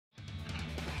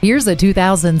Here's a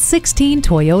 2016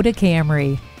 Toyota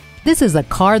Camry. This is a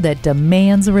car that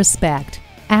demands respect.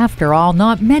 After all,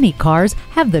 not many cars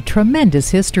have the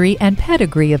tremendous history and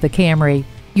pedigree of the Camry.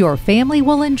 Your family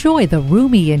will enjoy the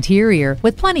roomy interior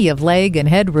with plenty of leg and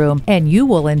headroom, and you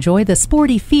will enjoy the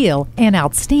sporty feel and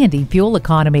outstanding fuel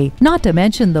economy, not to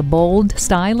mention the bold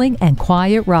styling and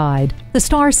quiet ride. The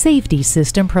Star safety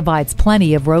system provides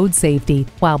plenty of road safety,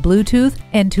 while Bluetooth,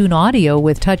 Entune audio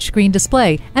with touchscreen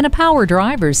display, and a power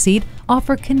driver's seat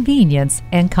offer convenience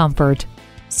and comfort.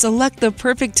 Select the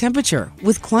perfect temperature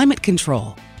with climate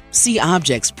control. See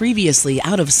objects previously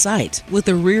out of sight with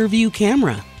the rear view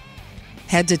camera.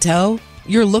 Head to toe,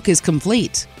 your look is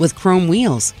complete with chrome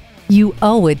wheels. You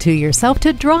owe it to yourself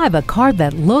to drive a car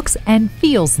that looks and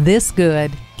feels this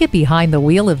good. Get behind the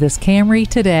wheel of this Camry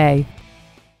today.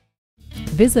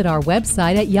 Visit our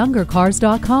website at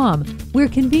youngercars.com. We're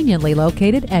conveniently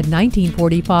located at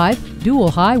 1945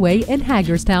 Dual Highway in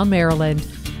Hagerstown, Maryland.